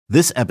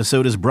This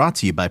episode is brought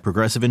to you by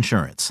Progressive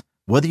Insurance.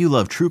 Whether you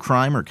love true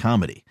crime or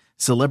comedy,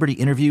 celebrity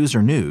interviews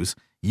or news,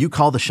 you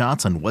call the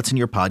shots on what's in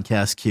your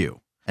podcast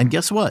queue. And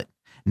guess what?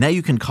 Now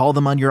you can call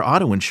them on your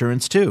auto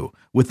insurance too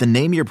with the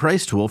Name Your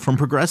Price tool from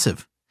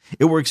Progressive.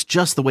 It works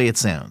just the way it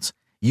sounds.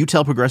 You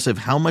tell Progressive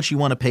how much you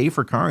want to pay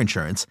for car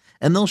insurance,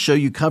 and they'll show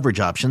you coverage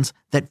options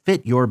that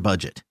fit your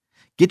budget.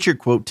 Get your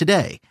quote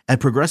today at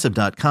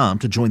Progressive.com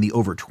to join the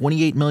over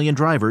 28 million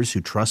drivers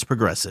who trust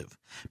Progressive.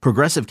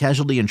 Progressive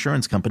Casualty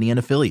Insurance Company and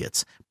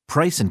Affiliates.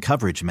 Price and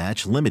coverage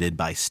match limited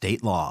by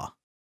state law.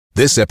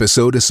 This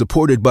episode is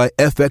supported by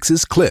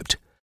FX's Clipped,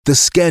 the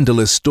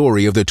scandalous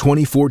story of the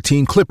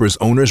 2014 Clippers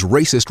owner's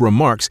racist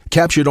remarks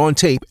captured on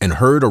tape and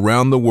heard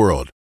around the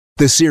world.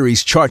 The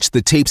series charts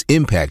the tape's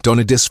impact on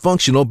a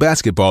dysfunctional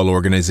basketball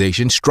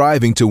organization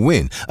striving to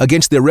win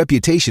against their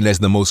reputation as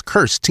the most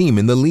cursed team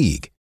in the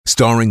league.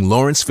 Starring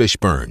Lawrence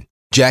Fishburne,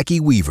 Jackie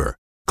Weaver,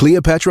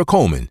 Cleopatra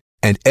Coleman,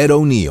 and Ed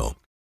O'Neill.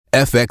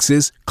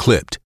 FX's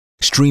Clipped,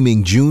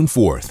 streaming June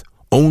 4th,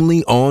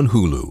 only on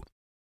Hulu.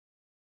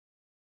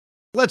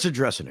 Let's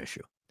address an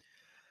issue.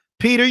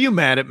 Pete, are you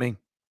mad at me?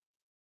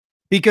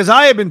 Because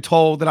I have been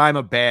told that I'm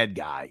a bad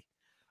guy.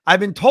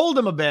 I've been told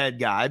I'm a bad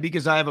guy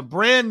because I have a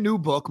brand new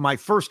book, my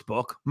first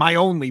book, my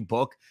only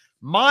book,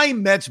 My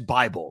Mets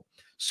Bible,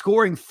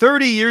 scoring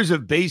 30 years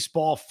of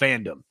baseball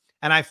fandom.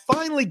 And I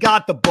finally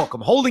got the book.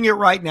 I'm holding it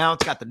right now.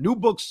 It's got the new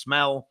book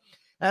smell.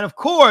 And of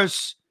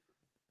course,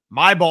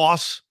 my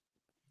boss,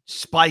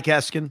 Spike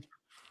Eskin,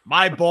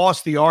 my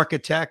boss, the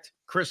architect,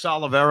 Chris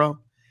Olivero,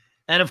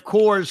 and of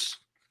course,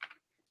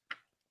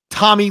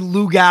 Tommy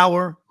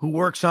Lugauer, who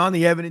works on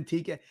the Evan and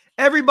TK.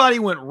 Everybody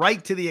went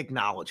right to the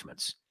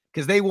acknowledgments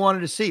because they wanted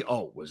to see,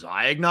 oh, was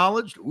I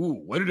acknowledged?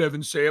 Ooh, what did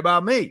Evan say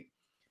about me?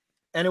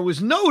 And it was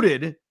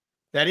noted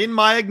that in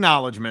my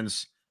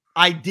acknowledgments,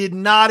 I did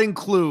not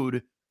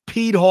include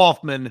Pete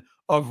Hoffman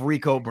of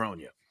Rico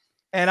Brogna.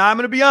 And I'm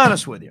going to be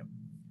honest with you.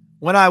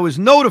 When I was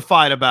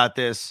notified about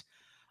this,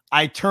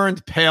 I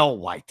turned pale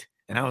white.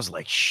 And I was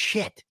like,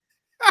 shit,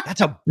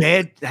 that's a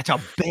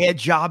bad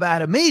job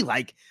out of me.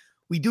 Like,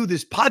 we do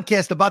this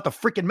podcast about the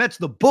freaking Mets.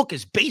 The book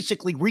is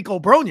basically Rico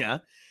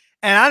Brogna.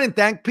 And I didn't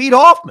thank Pete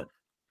Hoffman.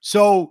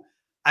 So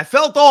I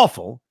felt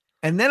awful.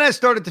 And then I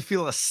started to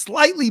feel a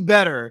slightly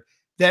better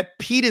that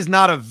Pete is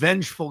not a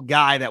vengeful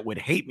guy that would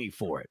hate me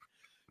for it.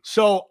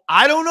 So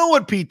I don't know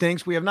what Pete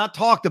thinks. We have not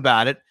talked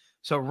about it.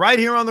 So right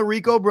here on the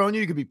Rico Brogna,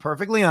 you can be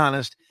perfectly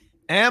honest.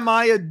 Am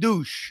I a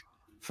douche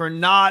for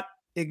not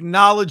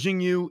acknowledging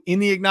you in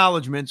the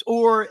acknowledgments,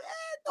 or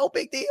no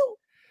big deal?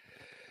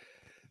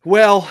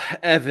 Well,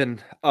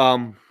 Evan,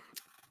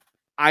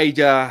 I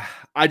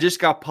just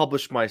got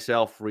published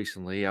myself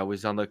recently. I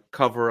was on the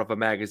cover of a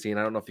magazine.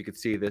 I don't know if you could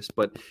see this,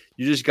 but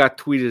you just got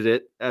tweeted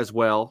it as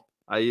well.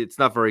 It's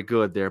not very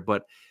good there,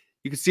 but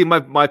you can see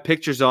my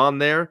pictures on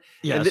there.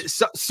 Yes.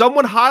 And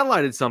someone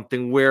highlighted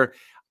something where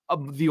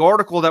the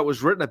article that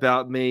was written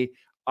about me,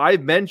 I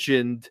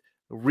mentioned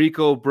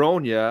Rico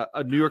Brogna,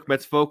 a New York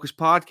Mets Focus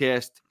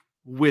podcast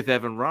with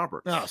Evan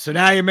Roberts. Oh, so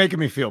now you're making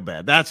me feel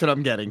bad. That's what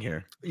I'm getting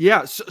here.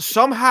 Yeah.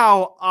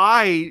 Somehow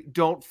I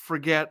don't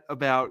forget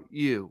about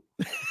you.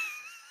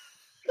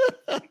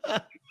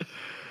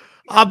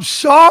 I'm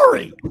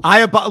sorry.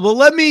 Well,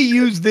 let me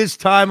use this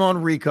time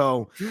on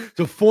Rico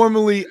to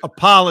formally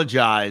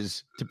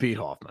apologize to Pete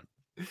Hoffman.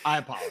 I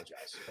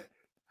apologize.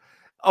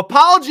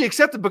 Apology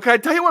accepted, but can I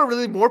tell you what I'm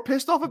really more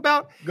pissed off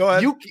about? Go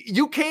ahead.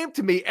 You came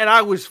to me and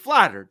I was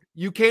flattered.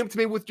 You came to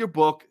me with your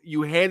book.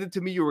 You handed it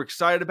to me. You were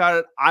excited about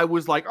it. I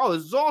was like, oh,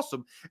 this is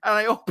awesome. And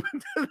I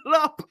opened it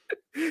up.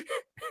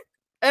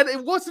 And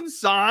it wasn't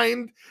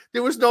signed.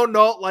 There was no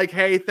note like,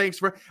 hey, thanks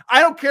for...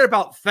 I don't care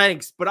about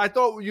thanks, but I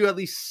thought you at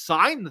least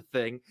signed the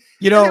thing.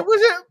 You know, it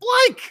was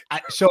blank.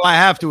 So I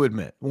have to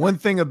admit, one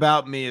thing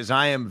about me is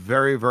I am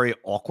very, very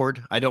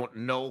awkward. I don't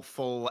know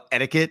full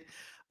etiquette.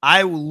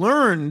 I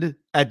learned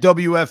at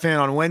WFN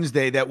on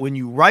Wednesday that when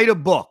you write a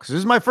book, so this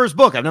is my first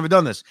book, I've never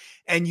done this,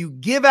 and you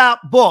give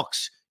out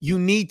books, you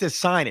need to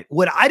sign it.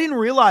 What I didn't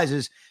realize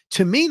is,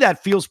 to me,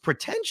 that feels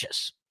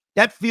pretentious.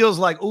 That feels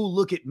like, oh,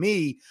 look at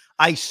me.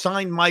 I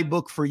signed my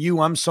book for you.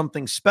 I'm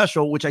something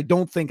special, which I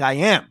don't think I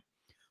am.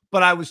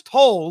 But I was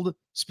told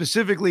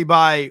specifically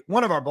by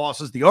one of our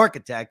bosses, the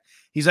architect,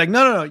 he's like,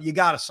 no, you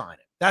got to sign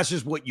it. That's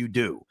just what you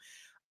do.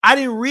 I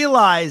didn't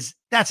realize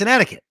that's an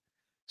etiquette.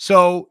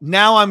 So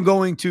now I'm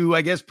going to,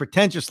 I guess,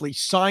 pretentiously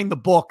sign the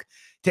book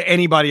to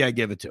anybody I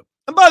give it to.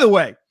 And by the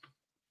way,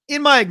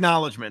 in my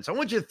acknowledgments, I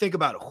want you to think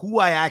about who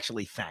I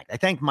actually thanked. I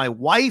thanked my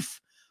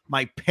wife,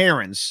 my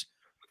parents,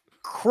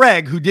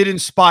 Craig, who did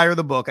inspire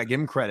the book. I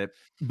give him credit.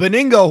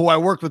 Beningo, who I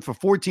worked with for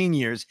 14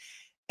 years,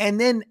 and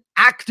then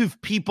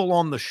active people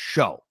on the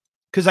show.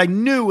 Because I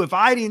knew if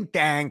I didn't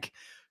thank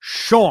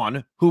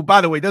Sean, who,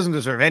 by the way, doesn't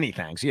deserve any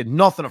thanks. He had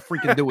nothing to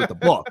freaking do with the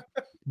book,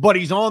 but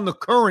he's on the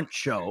current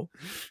show.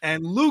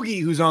 And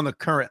Loogie, who's on the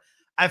current,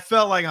 I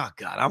felt like, oh,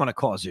 God, I'm going to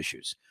cause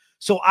issues.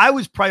 So I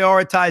was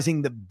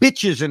prioritizing the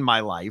bitches in my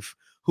life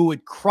who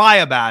would cry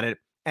about it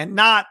and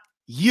not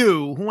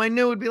you, who I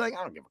knew would be like, I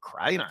don't give a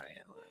crap. You know,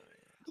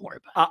 Don't worry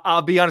about it.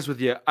 I'll be honest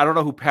with you. I don't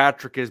know who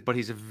Patrick is, but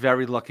he's a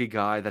very lucky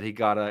guy that he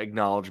got an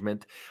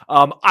acknowledgement.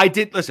 I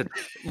did listen.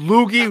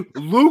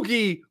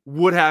 Loogie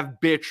would have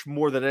bitched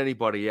more than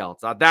anybody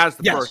else. That's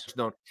the first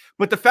note.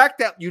 But the fact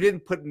that you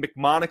didn't put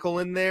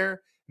McMonagle in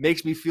there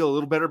makes me feel a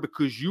little better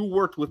because you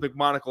worked with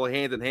McMonagle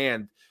hand in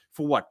hand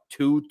for what,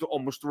 2 to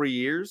almost 3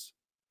 years?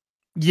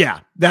 Yeah.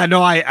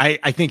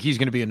 I think he's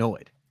going to be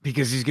annoyed.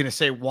 Because he's going to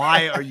say,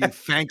 why are you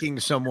thanking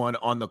someone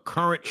on the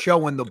current show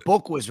when the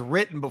book was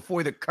written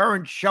before the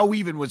current show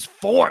even was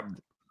formed?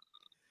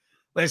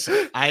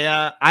 Listen,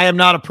 I am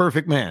not a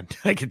perfect man.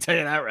 I can tell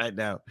you that right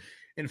now.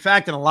 In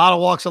fact, in a lot of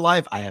walks of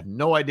life, I have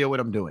no idea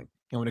what I'm doing.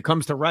 And when it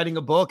comes to writing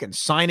a book and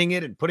signing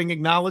it and putting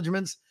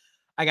acknowledgments,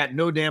 I got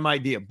no damn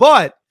idea.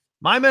 But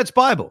My Mets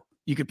Bible,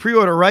 you could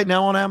pre-order right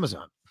now on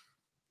Amazon.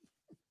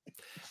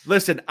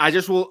 Listen,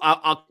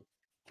 I'll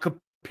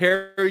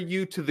compare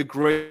you to the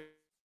great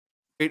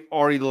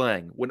Artie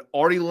Lang. When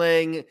Artie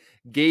Lang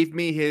gave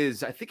me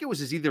I think it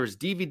was either his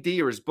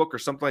DVD or his book or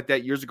something like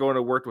that years ago when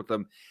I worked with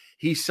him,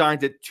 he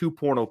signed it to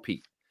Porno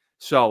Pete.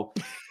 So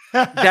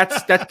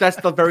that's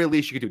the very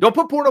least you can do. Don't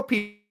put Porno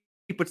Pete,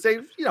 but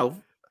say,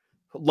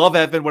 love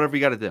Evan, whatever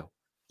you got to do.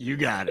 You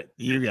got it.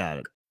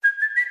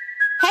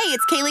 Hey,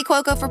 it's Kaylee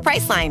Cuoco for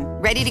Priceline.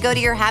 Ready to go to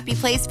your happy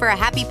place for a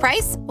happy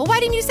price? Well, why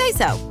didn't you say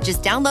so?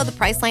 Just download the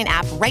Priceline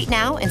app right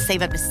now and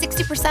save up to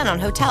 60% on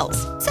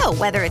hotels. So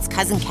whether it's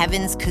Cousin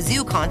Kevin's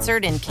Kazoo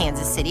Concert in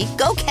Kansas City,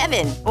 go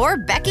Kevin, or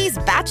Becky's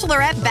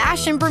Bachelorette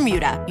Bash in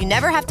Bermuda, you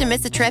never have to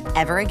miss a trip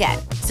ever again.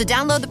 So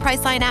download the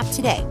Priceline app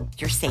today.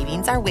 Your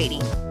savings are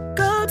waiting.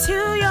 Go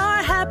to your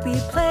happy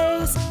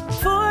place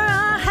for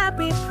a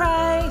happy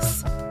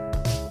price.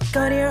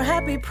 Go to your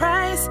happy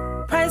price,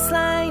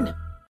 Priceline.